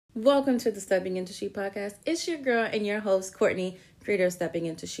Welcome to the Stepping Into She podcast. It's your girl and your host, Courtney, creator of Stepping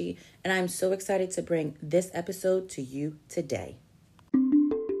Into She, and I'm so excited to bring this episode to you today.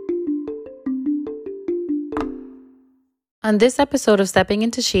 On this episode of Stepping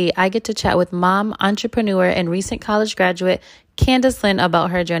Into She, I get to chat with mom, entrepreneur, and recent college graduate Candace Lyn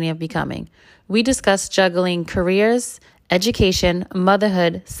about her journey of becoming. We discuss juggling careers, education,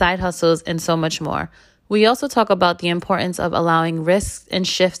 motherhood, side hustles, and so much more. We also talk about the importance of allowing risks and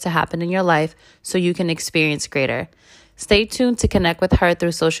shifts to happen in your life so you can experience greater. Stay tuned to connect with her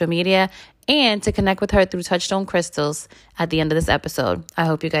through social media and to connect with her through Touchstone Crystals at the end of this episode. I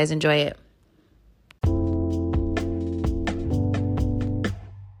hope you guys enjoy it.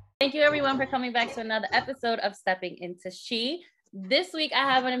 Thank you, everyone, for coming back to another episode of Stepping Into She. This week, I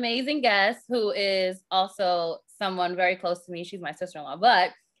have an amazing guest who is also someone very close to me. She's my sister-in-law,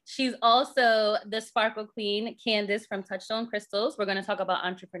 but she's also the sparkle queen, Candace from Touchstone Crystals. We're going to talk about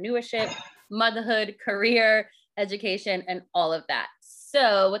entrepreneurship, motherhood, career, education, and all of that.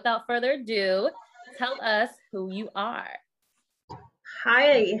 So without further ado, tell us who you are.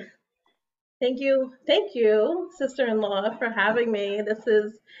 Hi. Thank you, sister-in-law, for having me. This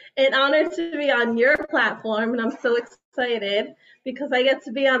is an honor to be on your platform, and I'm so excited because I get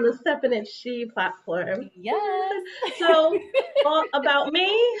to be on the Steppin' Into She platform. Yes. So, about me,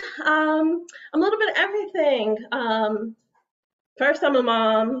 I'm a little bit of everything. First, I'm a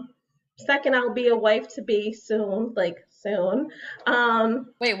mom. Second, I'll be a wife to be soon, soon.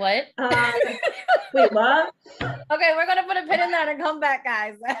 Wait, what? Wait, what? Okay, we're gonna put a pin in that and come back,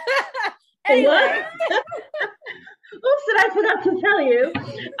 guys. Anyway. Oops, did I forgot to tell you?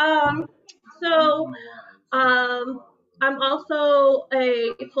 I'm also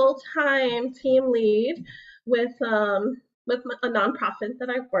a full-time team lead with a nonprofit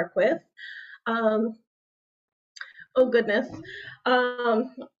that I work with. Oh goodness, I'm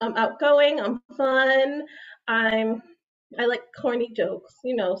outgoing. I'm fun. I like corny jokes.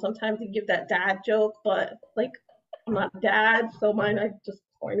 You know, sometimes you give that dad joke, but like I'm not dad, so mine are just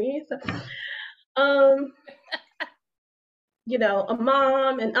corny. So, a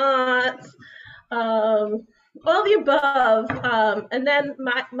mom, an aunt, all the above. And then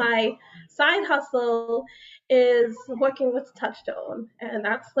my side hustle is working with Touchstone, and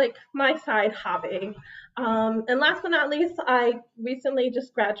that's like my side hobby. And last but not least, I recently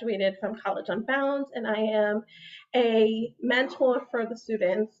just graduated from College Unbound, and I am a mentor for the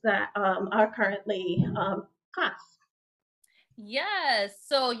students that are currently class. Yes.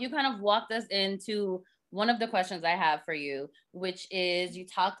 So you kind of walked us into one of the questions I have for you, which is you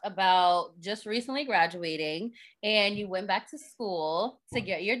talked about just recently graduating and you went back to school to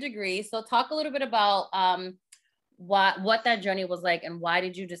get your degree. So talk a little bit about what that journey was like and why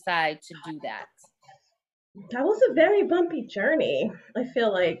did you decide to do that? That was a very bumpy journey. I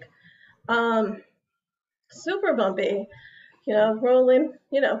feel like super bumpy. Rolling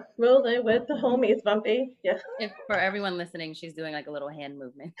with the homies bumpy. Yeah. If for everyone listening, she's doing like a little hand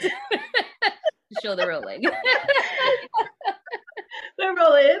movement to show the rolling. We're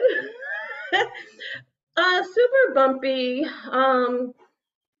rolling. Super bumpy.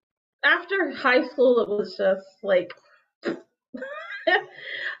 After high school, it was just like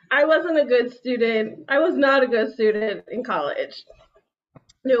I wasn't a good student. I was not a good student in college.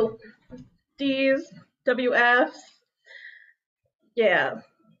 No D's, WFs. Yeah,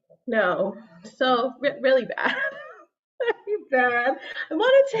 no. So really bad. Really bad. I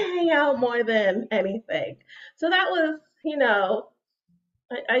wanted to hang out more than anything. So that was,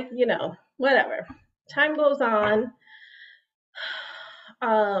 whatever. Time goes on.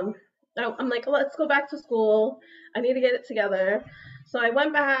 I'm like, let's go back to school. I need to get it together. So I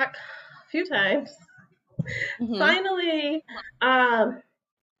went back a few times. Mm-hmm. Finally,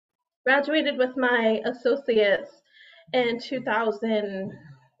 graduated with my associates in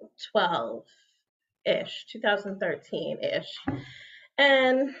 2012-ish, 2013-ish.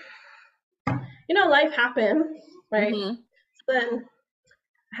 And, life happens, right? Mm-hmm. So then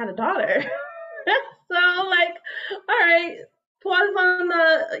I had a daughter. So like, all right, pause on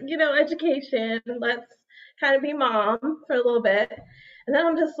the, education. Let's kind of be mom for a little bit. And then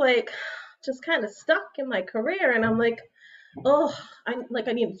I'm just kind of stuck in my career. And I'm like, oh, I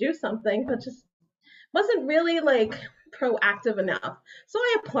need to do something, but just wasn't really like proactive enough. So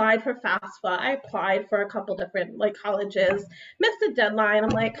I applied for FAFSA. I applied for a couple different like colleges, missed the deadline. I'm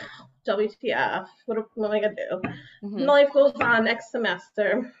like, WTF, what am I gonna do? Mm-hmm. Life goes on next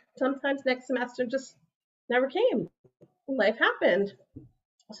semester. Sometimes next semester just never came. Life happened.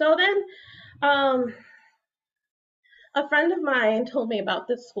 So then a friend of mine told me about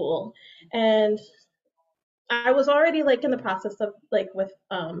this school, and I was already like in the process of like with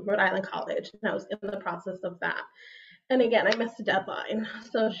Rhode Island College, and I was in the process of that. And again, I missed the deadline.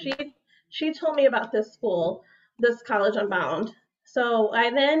 So she told me about this school, this college Unbound. So I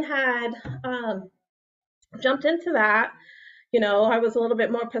then had jumped into that. I was a little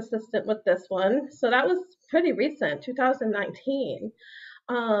bit more persistent with this one. So that was pretty recent, 2019.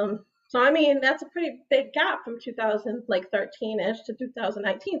 So I mean, that's a pretty big gap from 2013-ish to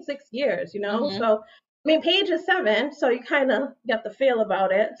 2019, 6 years, So I mean, Paige is 7, so you kind of get the feel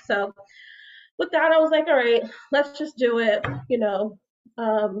about it. So with that, I was like, all right, let's just do it,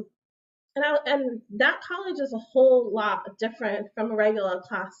 Um, and that college is a whole lot different from a regular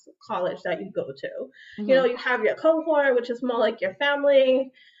class college that you go to. You have your cohort, which is more like your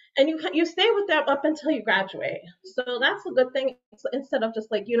family, and you stay with them up until you graduate. So that's a good thing. So instead of just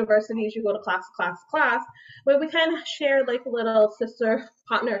like universities, you go to class, where we kind of shared like a little sister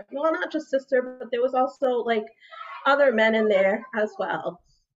partner. Well, not just sister, but there was also like other men in there as well.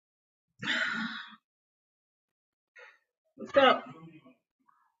 So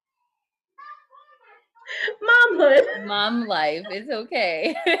momhood. Mom life. It's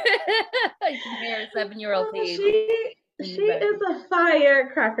okay. I can hear a 7-year-old Paige. She is a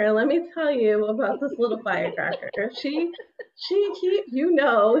firecracker. Let me tell you about this little firecracker. She keeps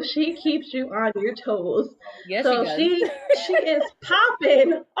you on your toes. Yes, So she does. she is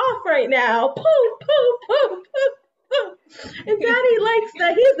popping off right now. Poof, poof, poof, poof, poof. And Daddy likes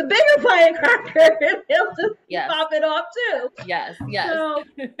that he's the bigger firecracker, and he'll just keep popping off too. Yes.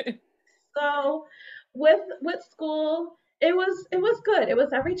 So with school, it was good. It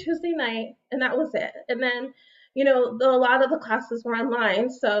was every Tuesday night, and that was it. And then, a lot of the classes were online.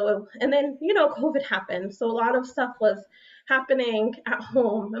 So, and then, COVID happened. So a lot of stuff was happening at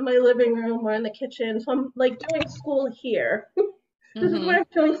home, in my living room or in the kitchen. So I'm like doing school here. This is where I'm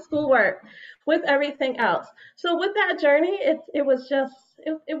doing schoolwork with everything else. So with that journey, it was just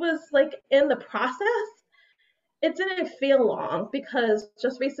it was like in the process it didn't feel long because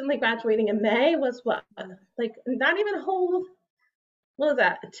just recently graduating in May was what, like not even a whole, what was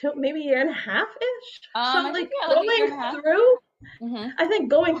that, maybe a year and a half ish. So like going through, I think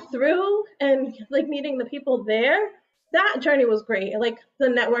going through and like meeting the people there, that journey was great. Like the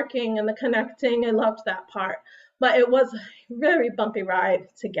networking and the connecting, I loved that part. But it was a very bumpy ride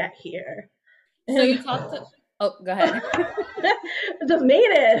to get here. So you talked to. Oh, go ahead. Just made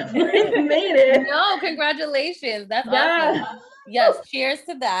it. Made it. No, congratulations. That's awesome. Yes, cheers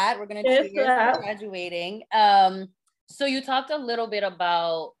to that. We're gonna cheers to graduating. So you talked a little bit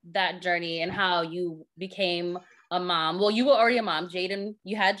about that journey and how you became a mom. Well, you were already a mom. Jaden,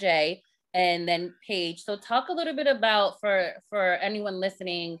 you had Jay, and then Paige. So talk a little bit about for anyone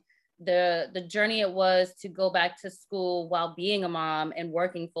listening, the journey it was to go back to school while being a mom and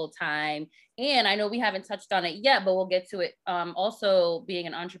working full time. And I know we haven't touched on it yet, but we'll get to it. Also being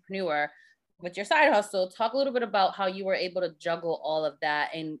an entrepreneur with your side hustle. Talk a little bit about how you were able to juggle all of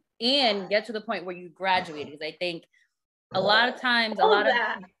that and get to the point where you graduated. Because I think a lot of times, all of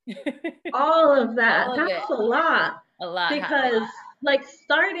that. That's a lot. A lot. Because like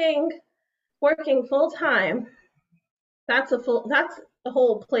starting working full time, that's a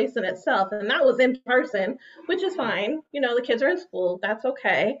whole place in itself. And that was in person, which is fine. The kids are in school. That's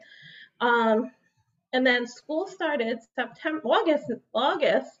okay. And then school started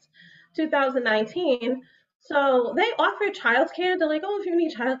August 2019. So they offered childcare. They're like, oh, if you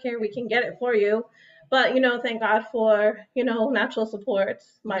need childcare, we can get it for you. But, thank God for, natural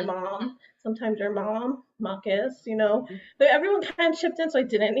supports. My mom, sometimes your mom, Marcus, but everyone kind of chipped in. So I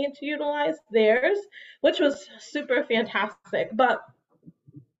didn't need to utilize theirs, which was super fantastic. But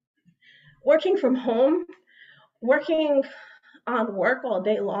working from home, working on work all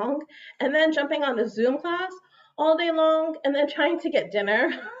day long, and then jumping on the Zoom class all day long, and then trying to get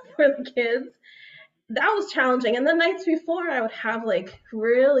dinner for the kids, that was challenging. And the nights before, I would have like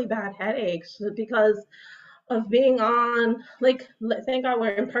really bad headaches because of being on, like, thank God we're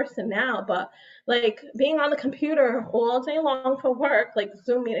in person now, but like being on the computer all day long for work, like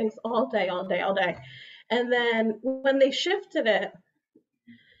Zoom meetings all day. And then when they shifted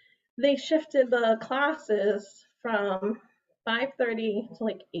the classes from 5:30 to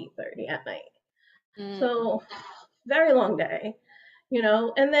like 8:30 at night. So very long day,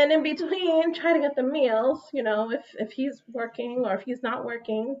 and then in between try to get the meals, if he's working or if he's not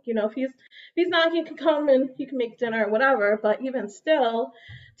working, if he's not, he can come and he can make dinner or whatever, but even still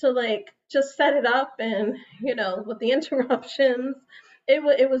to like just set it up and, with the interruptions,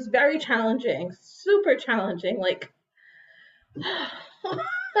 it was very challenging, super challenging. Like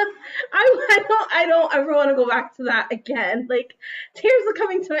I don't ever want to go back to that again. Like tears are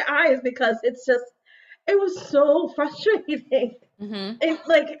coming to my eyes because it's it was so frustrating. Mm-hmm. It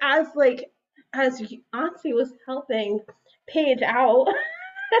as Auntie was helping Paige out.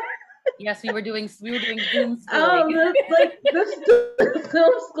 Yes, we were doing Zoom schooling. This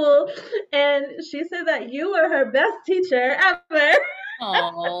Zoom school, and she said that you were her best teacher ever.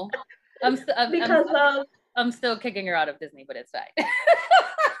 Oh, Because I'm still kicking her out of Disney, but it's fine.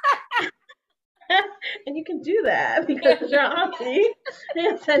 and you can do that because you're Auntie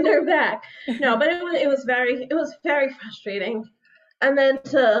and send her back. No, but it was very frustrating. And then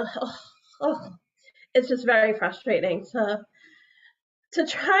it's just very frustrating to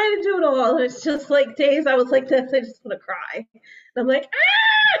try to do it all. It's just like days I was like this, I just want to cry. And I'm like,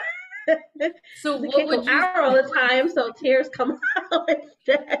 ah! So I can't go out all the time, so tears come out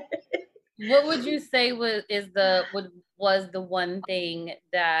instead. What would you say was the one thing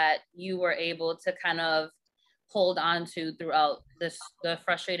that you were able to kind of hold on to throughout the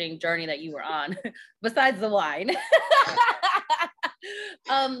frustrating journey that you were on, besides the wine,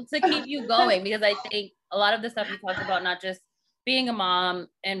 to keep you going? Because I think a lot of the stuff you talked about, not just being a mom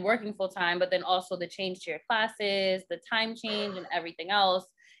and working full time, but then also the change to your classes, the time change, and everything else.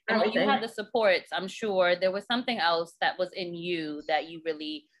 And when you had the supports, I'm sure there was something else that was in you that you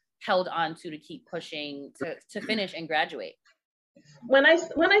really held on to keep pushing to finish and graduate. When I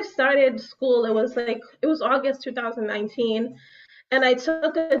started school, it was August 2019, and I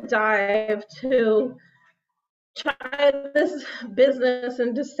took a dive to try this business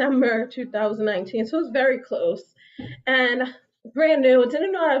in December 2019. So it was very close and brand new.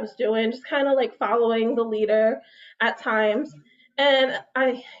 Didn't know what I was doing, just kind of like following the leader at times. And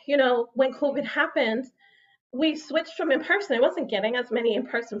when COVID happened, we switched from in person. I wasn't getting as many in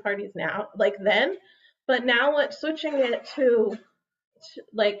person parties now, like then, but now switching it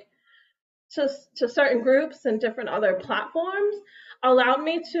like to certain groups and different other platforms allowed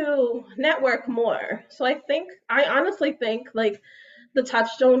me to network more. So I honestly think like the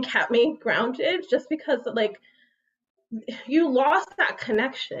touchstone kept me grounded just because like you lost that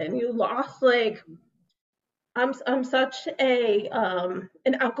connection. You lost like I'm such an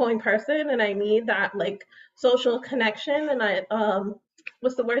outgoing person and I need that like social connection and I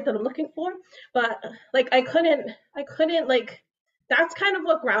what's the word that I'm looking for? But like I couldn't like that's kind of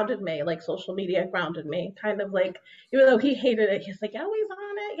what grounded me, like social media grounded me. Kind of like even though he hated it, he's like, you're always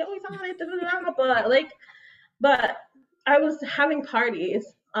on it, you're always on it, da, da, da. But I was having parties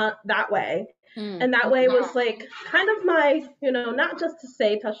that way. And that way was like kind of my, not just to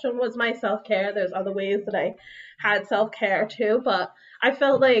say Touchstone was my self care. There's other ways that I had self care too, but I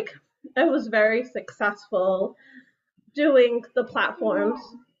felt like I was very successful doing the platforms.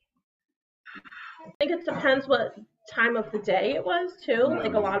 I think it depends what time of the day it was too.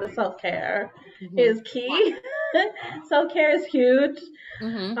 Like a lot of self care is key. Self care is huge.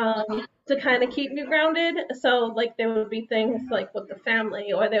 To kind of keep you grounded. So like there would be things like with the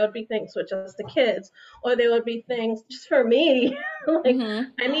family, or there would be things with just the kids, or there would be things just for me. Like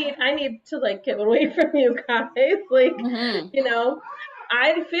I need to like get away from you guys. Like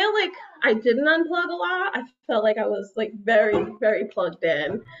I feel like I didn't unplug a lot. I felt like I was like very very plugged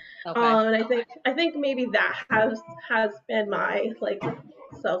in. Okay. And I think maybe that has been my like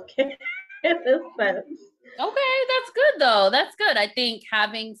self care in this sense. Okay, that's good though. That's good. I think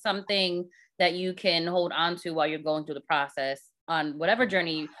having something that you can hold on to while you're going through the process on whatever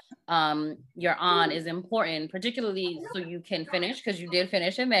journey you're on is important, particularly so you can finish, because you did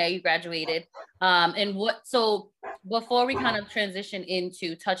finish in May, you graduated. So before we kind of transition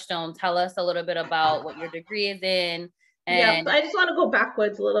into Touchstone, tell us a little bit about what your degree is in. And I just want to go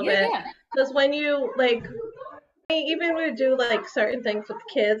backwards a little bit because when you like even would do like certain things with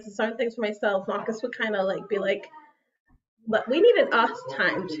the kids and certain things for myself, Marcus would kind of like be like, but we needed us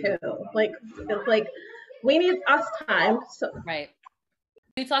time too. Like we need us time. So right.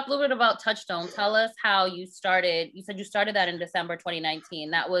 You talk a little bit about Touchstone. Tell us how you started. You said you started that in December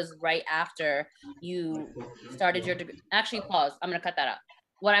 2019. That was right after you started your degree. Actually, pause. I'm going to cut that out.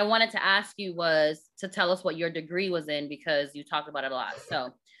 What I wanted to ask you was to tell us what your degree was in, because you talked about it a lot.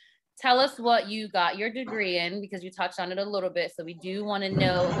 So tell us what you got your degree in, because you touched on it a little bit. So we do want to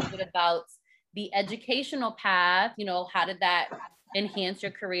know a little bit about the educational path. How did that enhance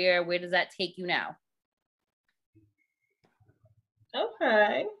your career? Where does that take you now?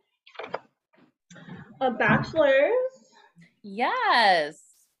 Okay. A bachelor's. Yes.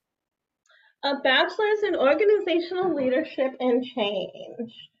 A bachelor's in organizational leadership and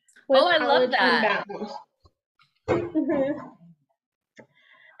change. I love that.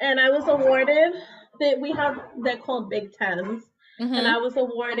 And I was awarded they're called Big Tens. And I was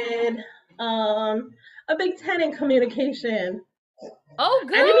awarded a Big 10 in communication. Oh,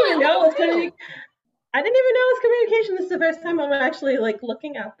 good. I didn't even know it was going to be. I didn't even know it was communication. This is the first time I'm actually like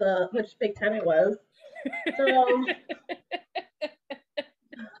looking at which Big Ten it was. So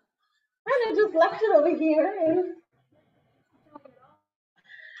I just left it over here.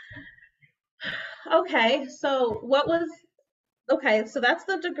 Okay, so that's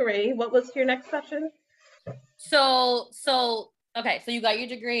the degree. What was your next question? Okay, so you got your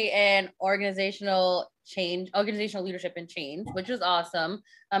degree in organizational leadership and change, which was awesome.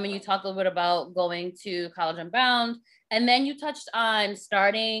 And you talked a little bit about going to College Unbound, and then you touched on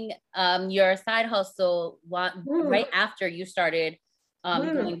starting your side hustle right after you started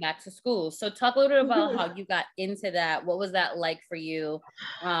going back to school. So talk a little bit about how you got into that. What was that like for you?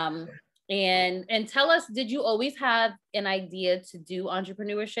 And tell us, did you always have an idea to do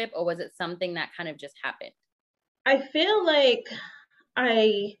entrepreneurship, or was it something that kind of just happened? I feel like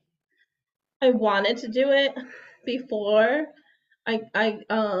I wanted to do it before. I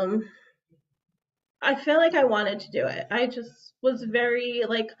feel like I wanted to do it. I just was very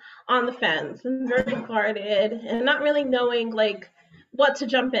like on the fence and very guarded and not really knowing like what to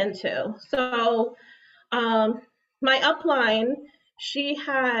jump into. So my upline, she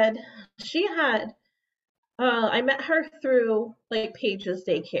had I met her through like Paige's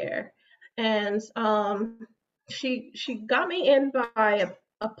daycare, and she got me in by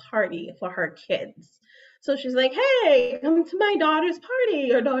a party for her kids. So she's like, "Hey, come to my daughter's party.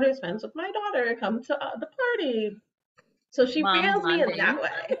 Your daughter's friends with my daughter. Come to the party." So she Mom reels me in bonding. that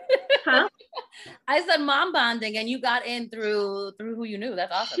way, huh? I said mom bonding, and you got in through who you knew.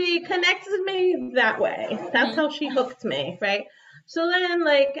 That's awesome. She connected me that way. That's how she hooked me, right? So then,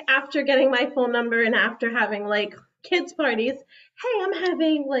 like, after getting my phone number and after having like kids' parties, hey, I'm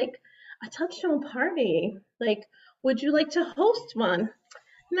having like a touchstone party. Like, would you like to host one?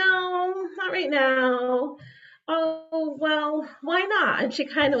 No, not right now. Oh, well, why not? And she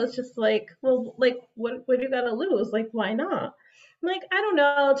kind of was just like, well, like, what do you got to lose? Like, why not? I'm like, I don't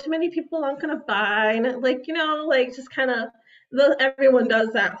know. Too many people aren't going to buy. And like, like just kind of, everyone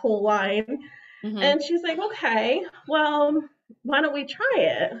does that whole line. And she's like, okay, well, why don't we try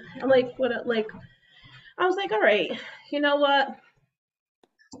it? I'm like, what, like, I was like, all right, you know what?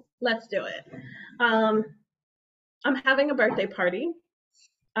 Let's do it. Um, I'm having a birthday party.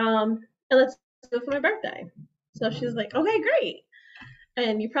 And let's do it for my birthday. So she's like, okay, great.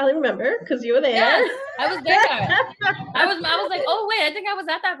 And you probably remember because you were there. Yes, I was there. I was like, oh wait, I think I was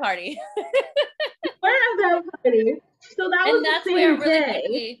at that party. We're at that party. So that And was that's the where same really day.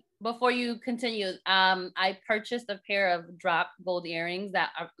 quickly, before you continue, I purchased a pair of drop gold earrings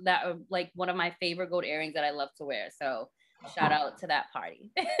that are like one of my favorite gold earrings that I love to wear. So shout out to that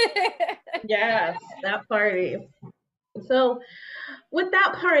party. Yes, that party. So with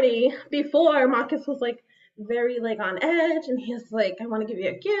that party, before Marcus was like very like on edge, and he was like, I want to give you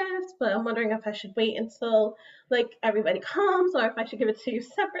a gift, but I'm wondering if I should wait until like everybody comes or if I should give it to you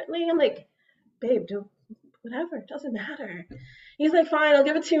separately. I'm like, babe, do whatever, it doesn't matter. He's like, fine, I'll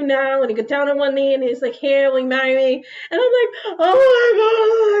give it to you now. And he got down on one knee and he's like, here, will you marry me? And I'm like, oh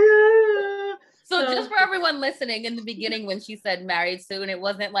my God. So just for everyone listening, in the beginning when she said married soon, it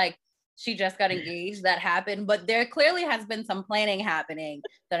wasn't like she just got engaged. That happened, but there clearly has been some planning happening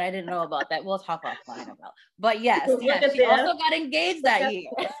that I didn't know about that we'll talk offline about. But yes, she also got engaged that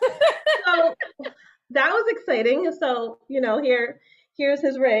year. So that was exciting. So, here's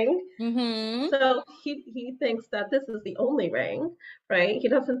his ring. So he thinks that this is the only ring, right? He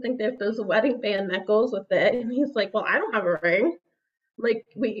doesn't think that there's a wedding band that goes with it. And he's like, well, I don't have a ring. Like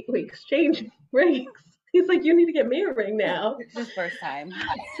we exchange rings. He's like, you need to get me a ring now. It's his first time.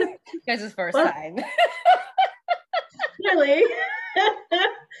 Guys, his first time. Really?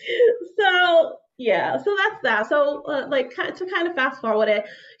 So yeah, so that's that. So to kind of fast forward it,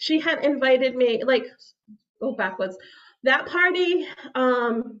 she had invited me, like, go backwards. That party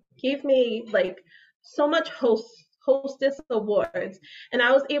gave me like so much hostess awards, and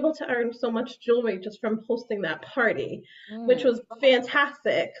I was able to earn so much jewelry just from hosting that party, which was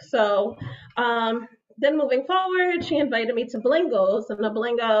fantastic. So then moving forward, she invited me to Blingos, and the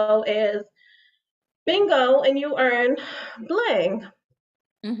Blingo is bingo, and you earn bling.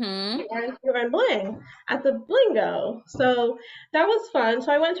 You earn bling at the Blingo. So that was fun.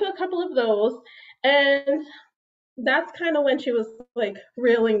 So I went to a couple of those, and that's kind of when she was like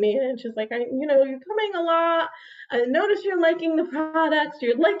reeling me in. She's like, you're coming a lot. I notice you're liking the products.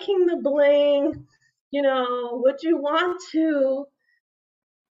 You're liking the bling. Would you want to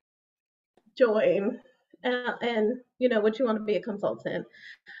join? And would you want to be a consultant?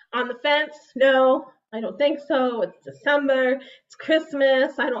 On the fence, no, I don't think so. It's December, it's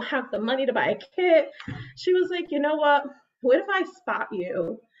Christmas, I don't have the money to buy a kit. She was like, you know what? What if I spot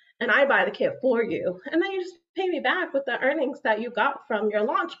you and I buy the kit for you. And then you just pay me back with the earnings that you got from your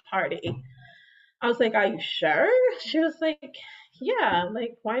launch party. I was like, are you sure? She was like, yeah,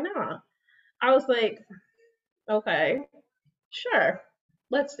 like, why not? I was like, okay, sure,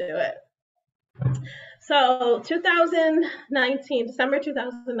 let's do it. So 2019, December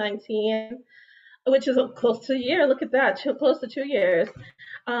 2019, which is close to a year. Look at that, close to 2 years.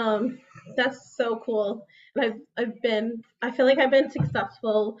 Um, that's so cool. And I feel like I've been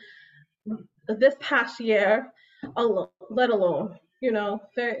successful this past year, alone, let alone,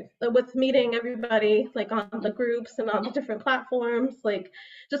 with meeting everybody like on the groups and on the different platforms, like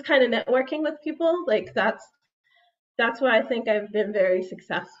just kind of networking with people. Like that's why I think I've been very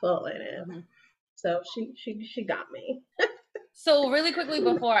successful in it. Mm-hmm. So she got me. So really quickly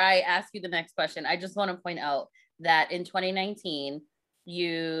before I ask you the next question, I just want to point out that in 2019,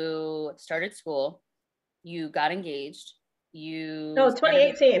 you started school, you got engaged, No,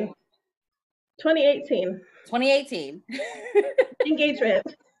 2018. 2018. 2018.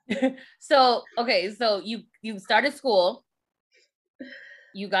 Engagement. So, okay, so you started school,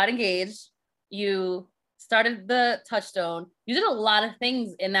 you got engaged, you started the Touchstone. You did a lot of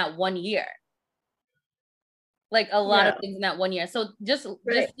things in that 1 year. Like a lot of things in that 1 year. So just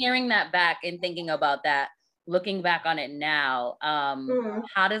hearing that back and thinking about that, looking back on it now,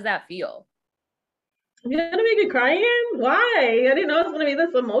 how does that feel? You're gonna make me cry again? Why? I didn't know it was gonna be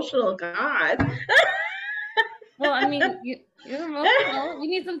this emotional. God. Well, I mean, you're emotional. You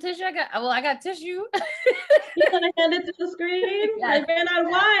need some tissue. I got tissue. You gonna hand it to the screen? Yes. I ran out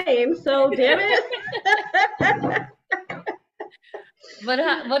of wine, so damn it.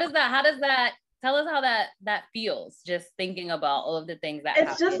 But what is that? How does that? Tell us how that feels. Just thinking about all of the things that it's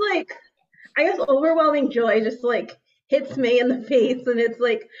happened. Just like, I guess, overwhelming joy. Just like hits me in the face, and it's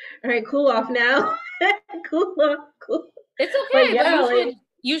like, all right, cool off now. Cool off. Cool. It's okay, but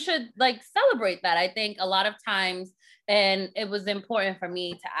you should like celebrate that. I think a lot of times, and it was important for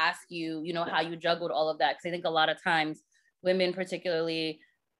me to ask you, how you juggled all of that, because I think a lot of times women, particularly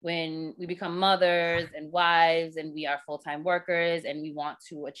when we become mothers and wives and we are full-time workers and we want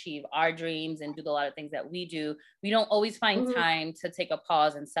to achieve our dreams and do a lot of things that we do, we don't always find time to take a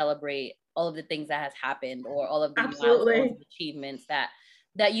pause and celebrate all of the things that has happened or all of the milestones, achievements that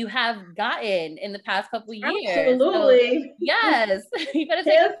you have gotten in the past couple of years. Absolutely. So, yes, you gotta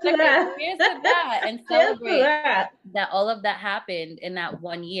take a second. Here's to that and celebrate that all of that happened in that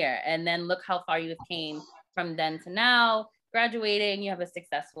 1 year. And then look how far you came from then to now. Graduating, you have a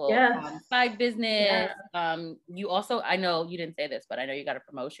successful side business. You also, I know you didn't say this, but I know you got a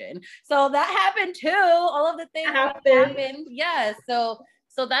promotion. So that happened too. All of the things that happened. Yes. So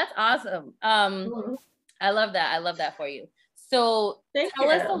that's awesome. I love that. I love that for you. So tell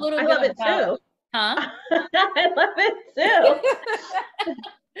us a little bit about, huh? I love it too.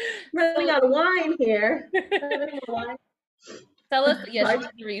 Running out of wine here. Tell us, she needs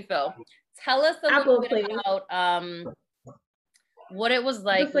a refill. Tell us a little bit about what it was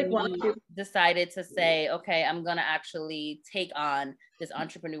like when you decided to say, okay, I'm going to actually take on this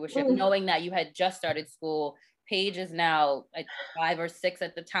entrepreneurship, knowing that you had just started school. Paige is now like 5 or 6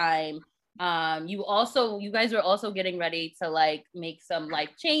 at the time. You guys were also getting ready to like make some life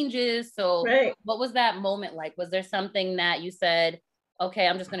changes. So what was that moment like? Was there something that you said, okay,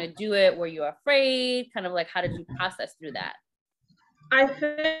 I'm just going to do it? Were you afraid? Kind of like, how did you process through that? I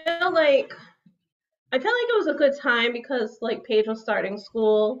feel like it was a good time because like Paige was starting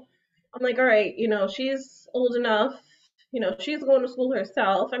school. I'm like, all right, she's old enough, she's going to school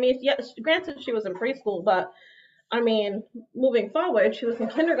herself. I mean, yes, granted she was in preschool, but I mean, moving forward, she was in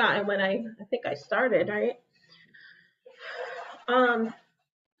kindergarten when I think I started, right? Sorry,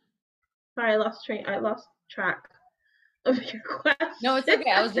 I lost track of your question. No, it's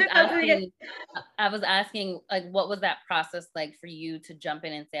okay. I was just asking. I was asking, like, what was that process like for you to jump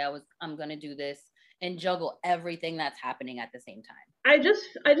in and say, I'm going to do this and juggle everything that's happening at the same time? I just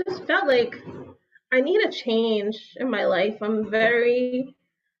felt like I need a change in my life. I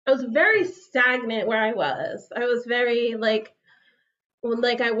was very stagnant where I was. I was very like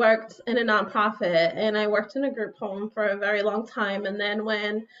I worked in a nonprofit and I worked in a group home for a very long time. And then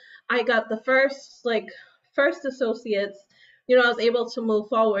when I got the first associates, I was able to move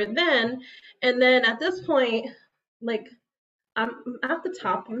forward then. And then at this point, like, I'm at the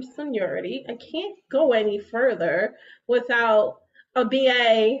top of seniority. I can't go any further without a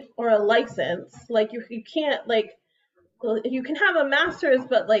BA or a license. Like you can't you can have a master's,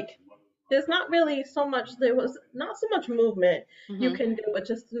 but like there was not so much movement you can do with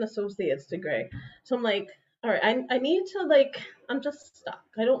just an associate's degree. So I'm like, all right, I need to I'm just stuck.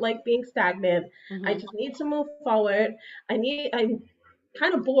 I don't like being stagnant. I just need to move forward.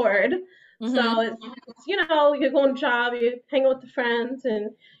 kind of bored. So it's, you know, you're going to job, you hang out with the friends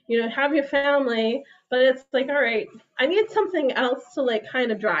and, you know, have your family, but it's like, all right, I need something else to like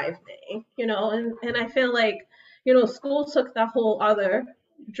kind of drive me, you know, and I feel like, you know, school took that whole other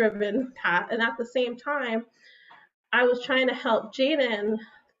driven path. And at the same time, I was trying to help Jaden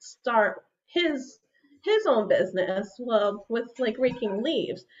start his own business, well, with like raking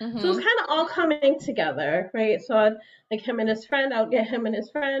leaves. So it was kind of all coming together, right? So I'd like him and his friend, I would get him and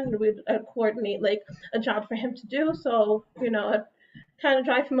his friend, I'd coordinate like a job for him to do. So, you know, I'd kind of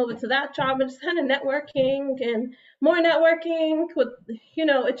drive him over to that job and just kind of networking and more networking with, you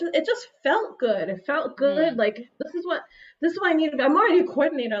know, it just felt good. It felt good. Like this is what I need to be. I'm already a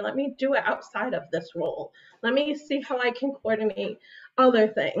coordinator. Let me do it outside of this role. Let me see how I can coordinate other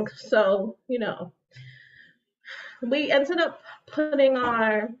things. So, you know, we ended up putting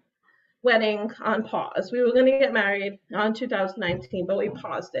our wedding on pause. We were going to get married on 2019, but we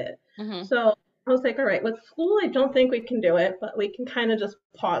paused it. So I was like, all right, with school, I don't think we can do it, but we can kind of just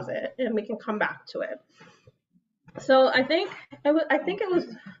pause it and we can come back to it. So I think it was,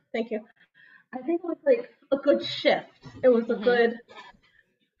 thank you. I think it was like a good shift. It was a good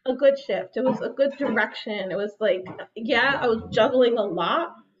shift. It was a good direction. It was like, yeah, I was juggling a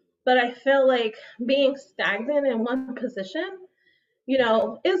lot, but I feel like being stagnant in one position, you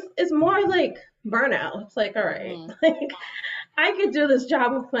know, is more like burnout. It's like, all right, like I could do this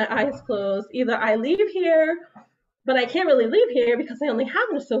job with my eyes closed. Either I leave here, but I can't really leave here because I only have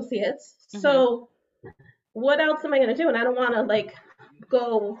an associate's. So what else am I gonna do? And I don't want to like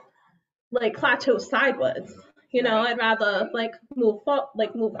go like plateau sideways. You know, I'd rather like move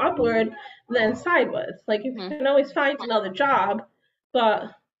upward than sideways. Like you can always find another job, but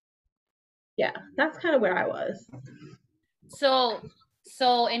yeah, that's kind of where I was. So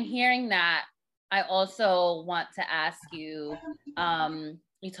in hearing that, I also want to ask you,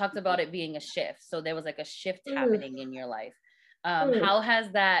 you talked about it being a shift. So there was like a shift happening in your life. How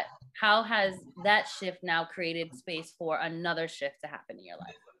has that shift now created space for another shift to happen in your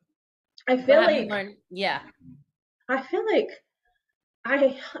life? I feel like yeah. I feel like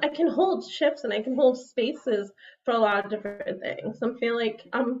I can hold shifts and I can hold spaces for a lot of different things. I feel like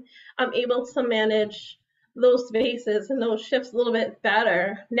I'm able to manage those spaces and those shifts a little bit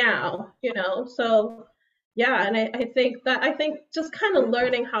better now, you know. So yeah, and I think just kind of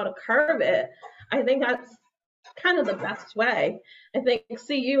learning how to curve it, I think that's kind of the best way. I think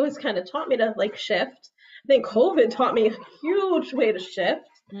CU has kind of taught me to like shift. I think COVID taught me a huge way to shift.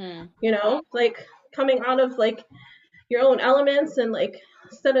 You know, like coming out of like your own elements and like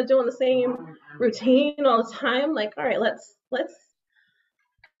instead of doing the same routine all the time, like all right, let's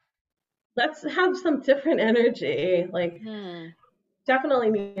have some different energy. Like definitely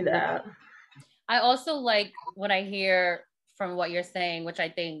need that. I also like what I hear from what you're saying, which I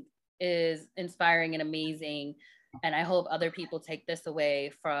think is inspiring and amazing. And I hope other people take this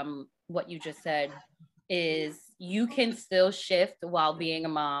away from what you just said, is you can still shift while being a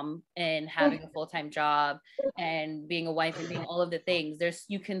mom and having a full-time job and being a wife and being all of the things.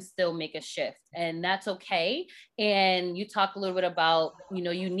 You can still make a shift, and that's okay. And you talk a little bit about, you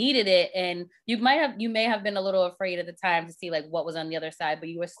know, you needed it, and you may have been a little afraid at the time to see like what was on the other side, but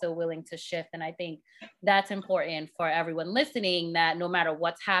you were still willing to shift. And I think that's important for everyone listening, that no matter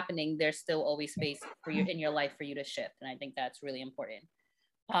what's happening, there's still always space for you in your life for you to shift. And I think that's really important.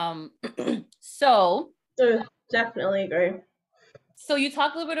 So definitely agree. So you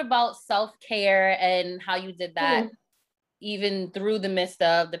talked a little bit about self-care and how you did that even through the midst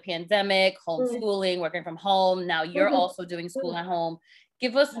of the pandemic, homeschooling, working from home. Now you're also doing school at home.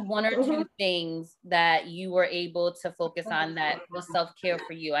 Give us one or two things that you were able to focus on that was self-care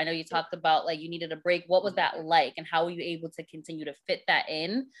for you. I know you talked about like you needed a break. What was that like, and how were you able to continue to fit that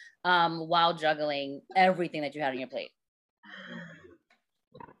in while juggling everything that you had on your plate?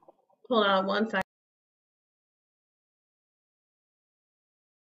 Hold on one second.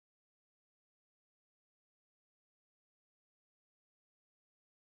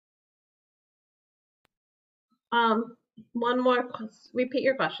 One more. Repeat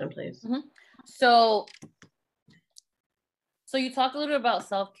your question, please. So you talked a little bit about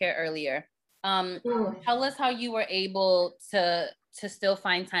self-care earlier. Tell us how you were able to still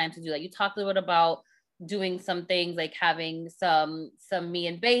find time to do that. You talked a little bit about doing some things like having some me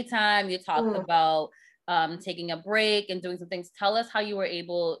and bay time. You talked about taking a break and doing some things. Tell us how you were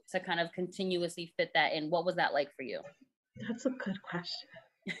able to kind of continuously fit that in. What was that like for you? That's a good question.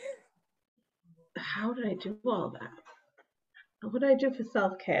 How did I do all that? What did I do for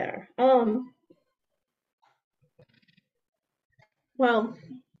self-care? Well, I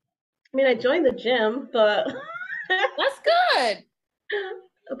mean, I joined the gym, but that's good.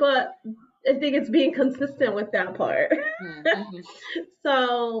 but I think it's being consistent with that part. Mm-hmm.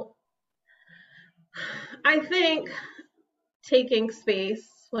 So I think taking space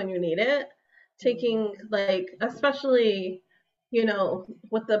when you need it, taking like, especially,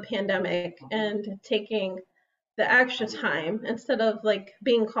 with the pandemic, and taking the extra time instead of like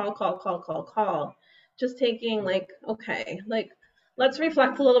being call, just taking like, okay, like let's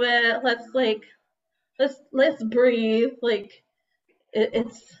reflect a little bit. Let's breathe. Like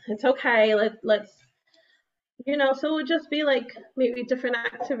it's okay. Let's so it would just be like maybe different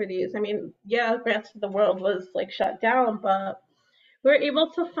activities. I mean, yeah, granted the world was like shut down, but we're able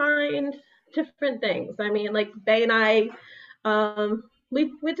to find different things. I mean, like Bay and I,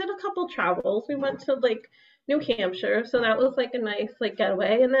 we did a couple travels. We went to like New Hampshire, so that was like a nice like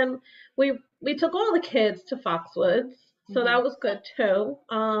getaway. And then we took all the kids to Foxwoods, so Mm-hmm. that was good too.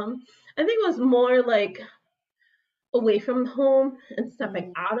 I think it was more like away from home and stepping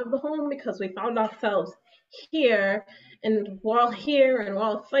Mm-hmm. out of the home, because we found ourselves here, and we're all here and we're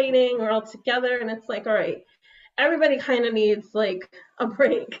all fighting, we're all together, and it's like, all right, everybody kind of needs like a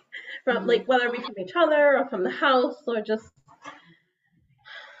break from, Mm-hmm. like, whether it be from each other or from the house, or just,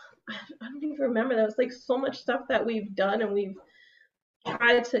 I don't even remember. There was like so much stuff that we've done, and we've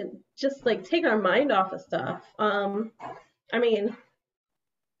tried to just like take our mind off of stuff. I mean,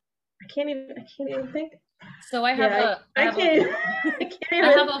 I can't even think. So I have Yeah, a I I have a can't I can't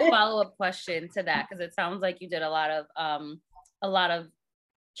I have even a think. follow-up question to that, because it sounds like you did a lot of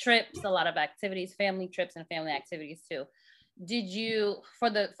trips, a lot of activities, family trips and family activities too. Did you, for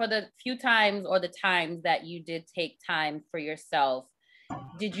the few times or the times that you did take time for yourself,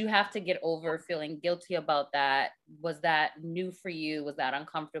 did you have to get over feeling guilty about that? Was that new for you? Was that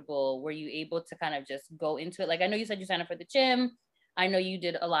uncomfortable? Were you able to kind of just go into it? Like, I know you said you signed up for the gym. I know you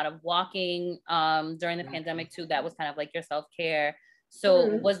did a lot of walking during the pandemic too. That was kind of like your self-care.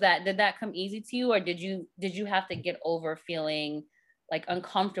 So Hmm. did that come easy to you, or did you have to get over feeling like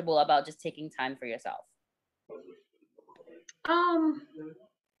uncomfortable about just taking time for yourself? Um,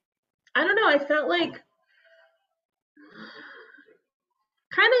 I don't know. I felt like,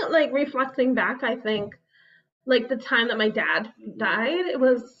 kind of like reflecting back. I think like the time that my dad died, it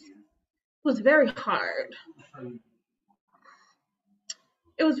was very hard.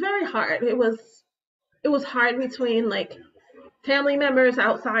 It was very hard. It was hard between like family members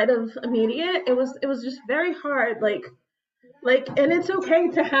outside of immediate. It was just very hard. And it's okay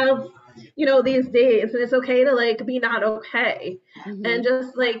to have these days, and it's okay to like be not okay, and Mm-hmm.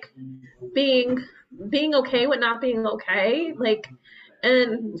 just like being being okay with not being okay. Like,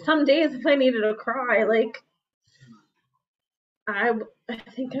 and some days if I needed to cry, like I I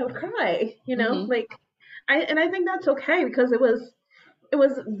think I would cry. Mm-hmm. Like I think that's okay, because it was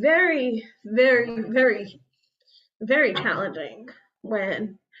very, very, very, very challenging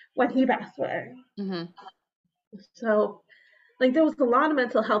when he passed away. Mm-hmm. So like there was a lot of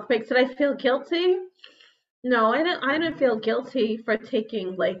mental health breaks. Did I feel guilty? No, I didn't feel guilty for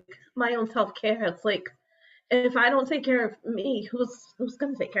taking like my own self care. It's like, if I don't take care of me, who's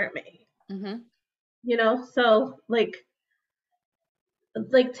gonna take care of me? Mm-hmm. So like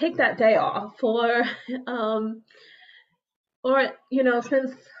take that day off, um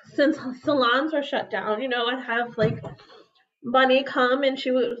since salons were shut down, I'd have like Bunny come, and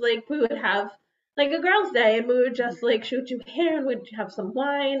we would have like a girls' day, and we would just like shoot you hair, and we'd have some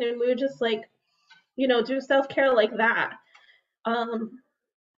wine, and we would just like, do self care like that. Um,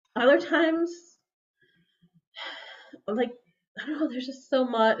 Other times, like, I don't know, there's just so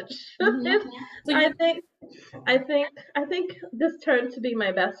much. Mm-hmm. So I you think I think this turned to be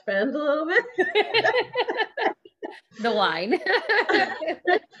my best friend a little bit. the wine.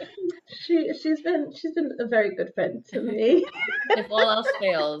 She's been a very good friend to me. If all else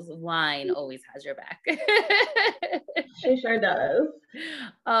fails, wine always has your back. She sure does.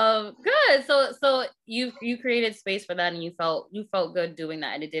 Good. So you created space for that, and you felt good doing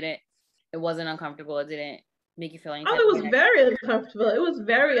that, and it wasn't uncomfortable. It didn't make you feel any Oh, type of it was way. very uncomfortable. It was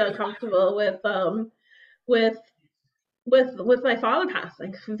very uncomfortable with with my father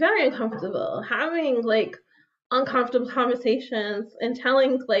passing. Very uncomfortable. Having like uncomfortable conversations and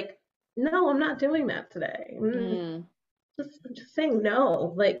telling like, no, I'm not doing that today. Mm, Just saying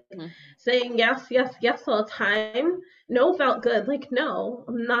no. Like mhm, saying yes, yes, yes all the time. No felt good. Like, no,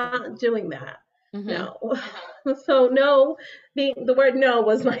 I'm not doing that. mhm. No. So no, the word no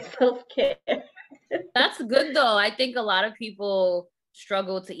was my self care. That's good though. I think a lot of people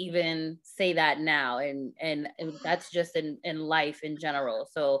struggle to even say that now, and that's just in life in general.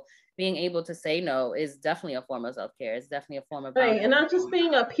 So being able to say no is definitely a form of self-care. It's definitely a form of Right. And boundary. not just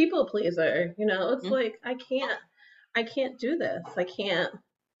being a people pleaser. It's Mm-hmm. like I can't. I can't do this. I can't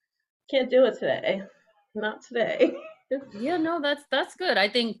do it today. Not today. Yeah, no, that's good. I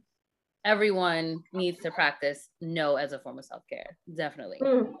think everyone needs to practice no as a form of self-care. Definitely.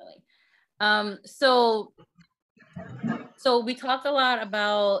 Definitely. So we talked a lot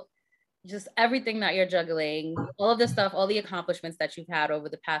about just everything that you're juggling, all of the stuff, all the accomplishments that you've had over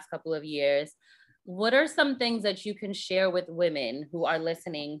the past couple of years. What are some things that you can share with women who are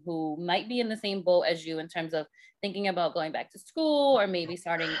listening who might be in the same boat as you in terms of thinking about going back to school or maybe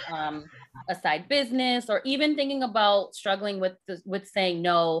starting a side business or even thinking about struggling with saying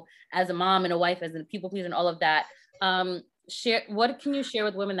no as a mom and a wife, as a people pleaser and all of that? What can you share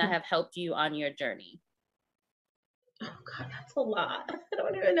with women that have helped you on your journey? Oh God, that's a lot. I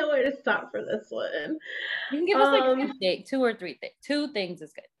don't even know where to start for this one. You can give us like two or three things. Two things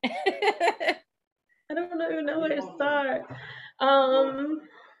is good. I don't even know where to start.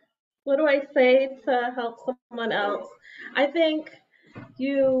 What do I say to help someone else? I think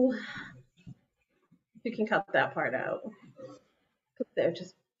you can cut that part out because they're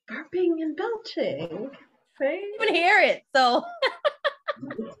just burping and belching, right? I even hear it, so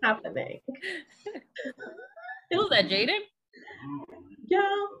It's happening. who's that, Jaden? Yeah.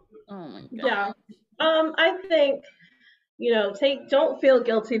 Oh my god. Yeah. I think don't feel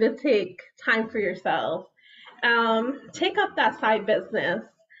guilty to take time for yourself. Take up that side business.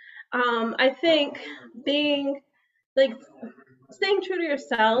 I think being like staying true to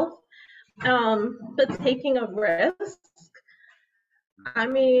yourself, but taking a risk. I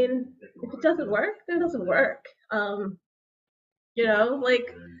mean, if it doesn't work, then it doesn't work.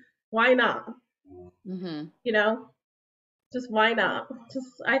 Like why not? Mm-hmm. Just why not?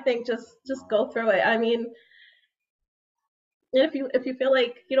 I think just go through it. I mean, if you feel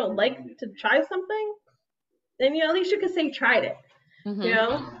like you don't like to try something, then at least you can say you tried it.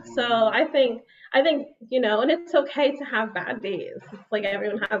 So I think and it's okay to have bad days. It's like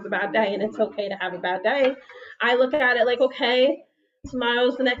everyone has a bad day, and it's okay to have a bad day. I look at it like, okay,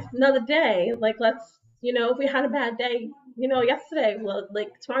 tomorrow's another day. Like, let's if we had a bad day yesterday, well,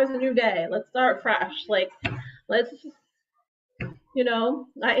 like tomorrow's a new day. Let's start fresh. Like, let's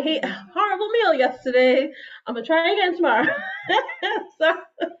I ate a horrible meal yesterday. I'm gonna try again tomorrow. So,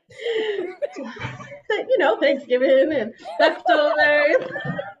 Thanksgiving and leftovers.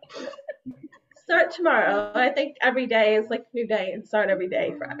 Start tomorrow. I think every day is like a new day and start every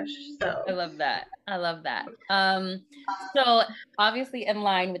day fresh. So I love that. I love that. So obviously in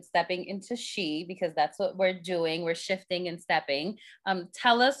line with stepping into she, because that's what we're doing. We're shifting and stepping.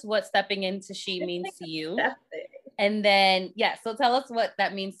 Tell us what stepping into she means to you. And then, so tell us what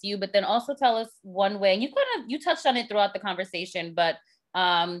that means to you, but then also tell us one way, and you touched on it throughout the conversation, but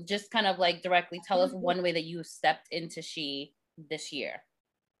just kind of like directly tell us one way that you stepped into she this year.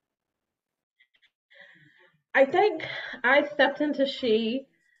 I think I stepped into she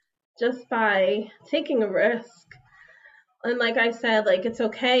just by taking a risk. And like I said, like it's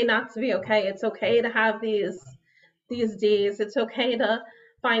okay not to be okay. It's okay to have these days. It's okay to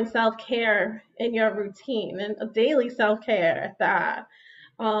find self-care in your routine and a daily self-care at that.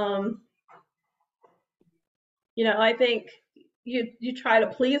 I think you try to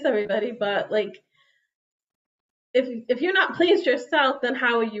please everybody, but like if you're not pleased yourself, then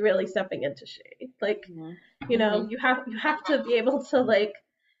how are you really stepping into she? Like, you have to be able to like,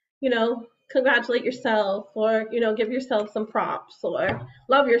 congratulate yourself or, give yourself some props or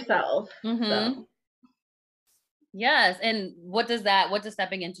love yourself. So. Yes. And what does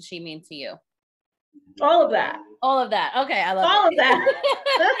stepping into she mean to you? All of that. All of that. Okay. I love all of that.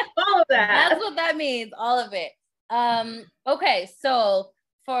 All of that. That's what that means. All of it. Okay. So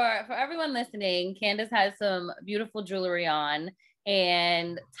for everyone listening, Candace has some beautiful jewelry on.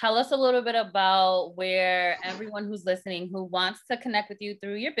 And tell us a little bit about where everyone who's listening who wants to connect with you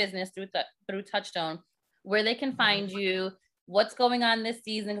through your business, through Touchstone, where they can find you, what's going on this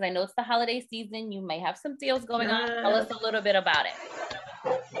season, because I know it's the holiday season. You may have some deals going on. Tell us a little bit about it.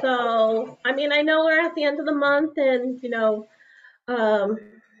 So, I mean, I know we're at the end of the month, and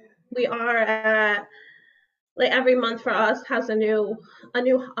we are at like every month for us has a new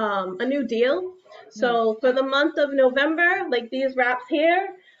deal. So for the month of November, like these wraps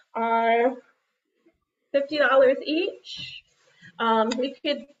here are $50 each. We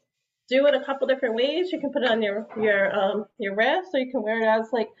could do it a couple different ways. You can put it on your wrist, or you can wear it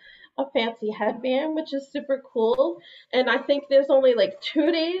as like a fancy headband, which is super cool. And I think there's only like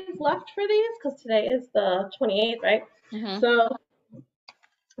 2 days left for these because today is the 28th, right? So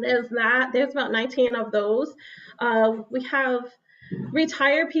there's that. There's about 19 of those. We have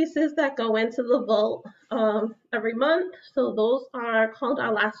retire pieces that go into the vault every month. So those are called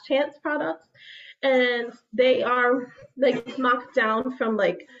our last chance products. and they are like knocked down from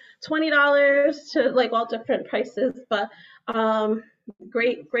like $20 to like all different prices, but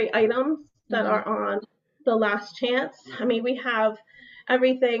great items that are on the last chance. I mean, we have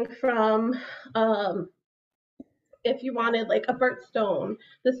everything from if you wanted like a birthstone,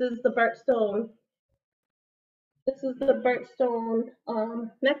 this is the birthstone. This is the birthstone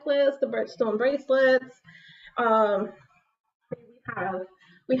necklace, the birthstone bracelets. Um, have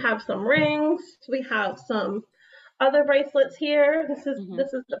we have some rings, we have some other bracelets here. This is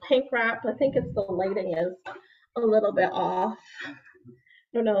the pink wrap. I think it's the lighting is a little bit off. I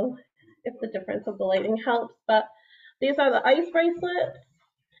don't know if the difference of the lighting helps, but these are the ice bracelets.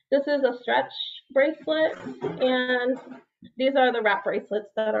 This is a stretch bracelet, and these are the wrap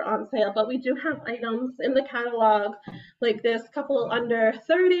bracelets that are on sale. But we do have items in the catalog like this, couple under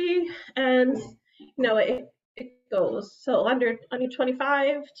 30, and it goes so under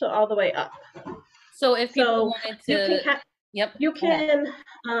 25 to all the way up. So if people wanted to, you can.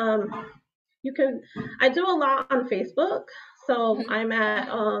 I do a lot on Facebook, so I'm at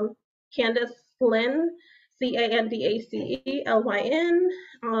Candace Lyn, CANDACELYN.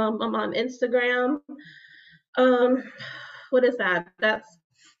 I'm on Instagram. What is that? That's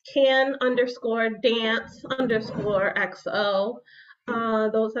can_dance_XO.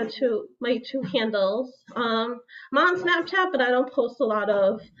 Those are my two handles. I'm on Snapchat, but I don't post a lot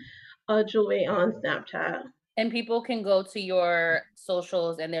of jewelry on Snapchat. And people can go to your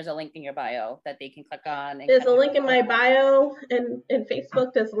socials, and there's a link in your bio that they can click on. There's a link in my bio, and in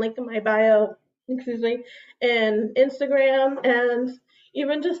Facebook, there's a link in my bio, excuse me, and Instagram, and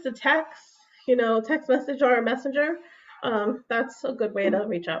even just a text, text message or a messenger. That's a good way to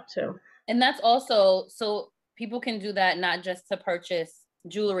reach out to. And that's also, so people can do that not just to purchase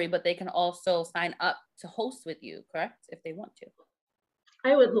jewelry, but they can also sign up to host with you, correct? If they want to.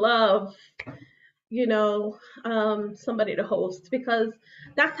 I would love somebody to host, because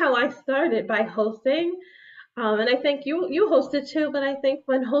that's how I started, by hosting. And I think you hosted too, but I think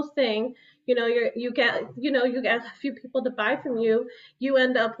when hosting, you get a few people to buy from you, you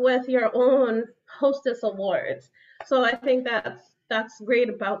end up with your own hostess awards. So I think that's great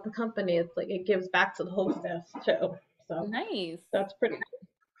about the company. It's like it gives back to the hostess too. So nice. That's pretty cool.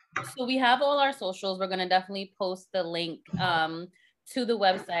 So we have all our socials. We're gonna definitely post the link to the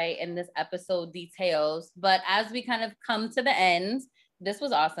website in this episode details. But as we kind of come to the end, this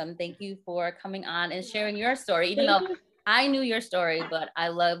was awesome. Thank you for coming on and sharing your story, even though I knew your story, but I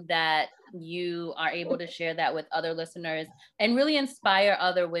love that you are able to share that with other listeners and really inspire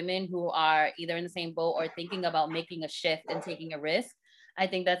other women who are either in the same boat or thinking about making a shift and taking a risk. I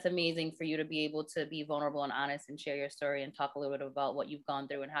think that's amazing for you to be able to be vulnerable and honest and share your story and talk a little bit about what you've gone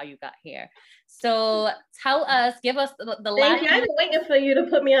through and how you got here. So tell us, give us the last. Thank you. I've been waiting for you to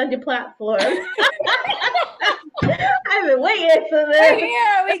put me on your platform. I've been waiting for this.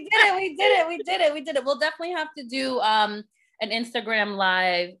 Yeah, we did it. We'll definitely have to do an Instagram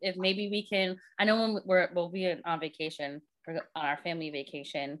live if maybe we can. I know when we'll be on vacation, on our family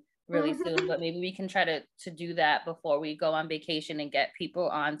vacation really soon, but maybe we can try to do that before we go on vacation and get people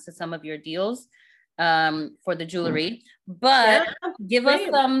on to some of your deals for the jewelry. But give us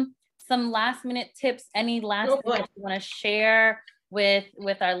some last minute tips, any last thing that you want to share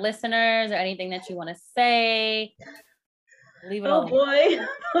with our listeners, or anything that you want to say. Leave it all. Boy,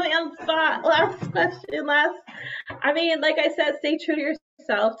 put me on the spot. Last question. I mean, like I said, stay true to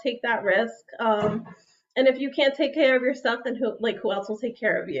yourself, take that risk. And if you can't take care of yourself, then who else will take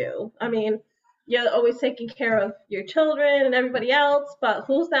care of you? I mean, you're always taking care of your children and everybody else, but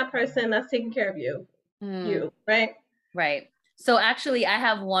who's that person that's taking care of you? You, right? Right. So actually, I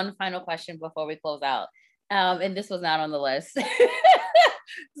have one final question before we close out. And this was not on the list.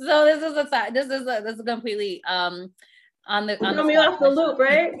 So this is completely on the throw me off the loop,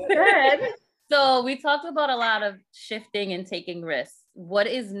 right? Go ahead. So we talked about a lot of shifting and taking risks. What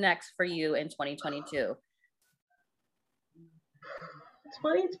is next for you in 2022?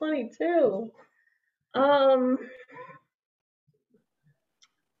 2022. I'm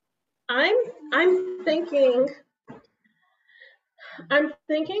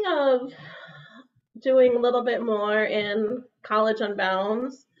thinking of doing a little bit more in College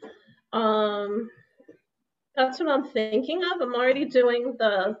Unbounds. That's what I'm thinking of. I'm already doing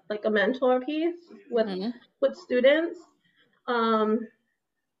a mentor piece with students.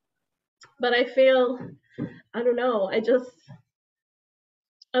 But I feel, I don't know,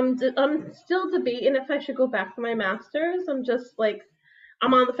 I'm still debating if I should go back for my master's. I'm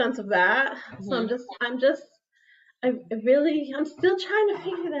on the fence of that. So I'm still trying to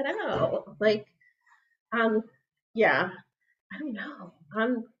figure that out. Yeah, I don't know.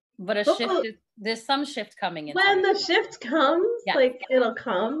 But there's some shift coming. When the shift comes, it'll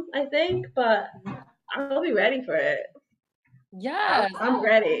come, I think, but I'll be ready for it. Yeah. I'm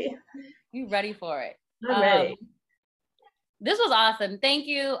ready. You ready for it? I'm ready. This was awesome. Thank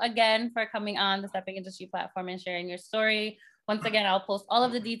you again for coming on the Stepping Into She platform and sharing your story. Once again, I'll post all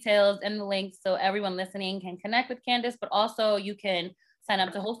of the details and the links so everyone listening can connect with Candace, but also you can sign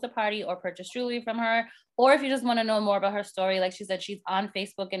up to host a party or purchase jewelry from her. Or if you just want to know more about her story, like she said, she's on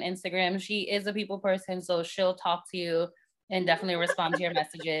Facebook and Instagram. She is a people person, so she'll talk to you and definitely respond to your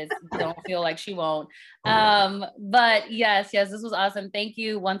messages. Don't feel like she won't. But yes, this was awesome. Thank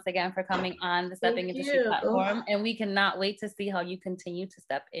you once again for coming on the Stepping Into She platform. And we cannot wait to see how you continue to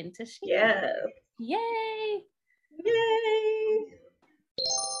step into she. Yes. Yay. Yay.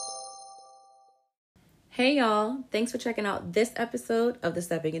 Hey y'all, thanks for checking out this episode of the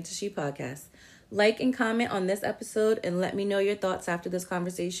Stepping Into She podcast. Like and comment on this episode and let me know your thoughts after this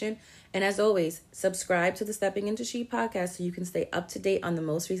conversation. And as always, subscribe to the Stepping Into She podcast so you can stay up to date on the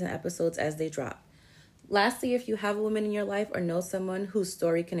most recent episodes as they drop. Lastly, if you have a woman in your life or know someone whose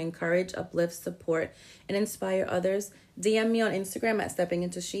story can encourage, uplift, support, and inspire others, DM me on Instagram at Stepping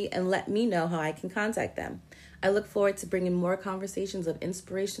Into She and let me know how I can contact them. I look forward to bringing more conversations of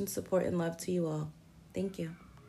inspiration, support, and love to you all. Thank you.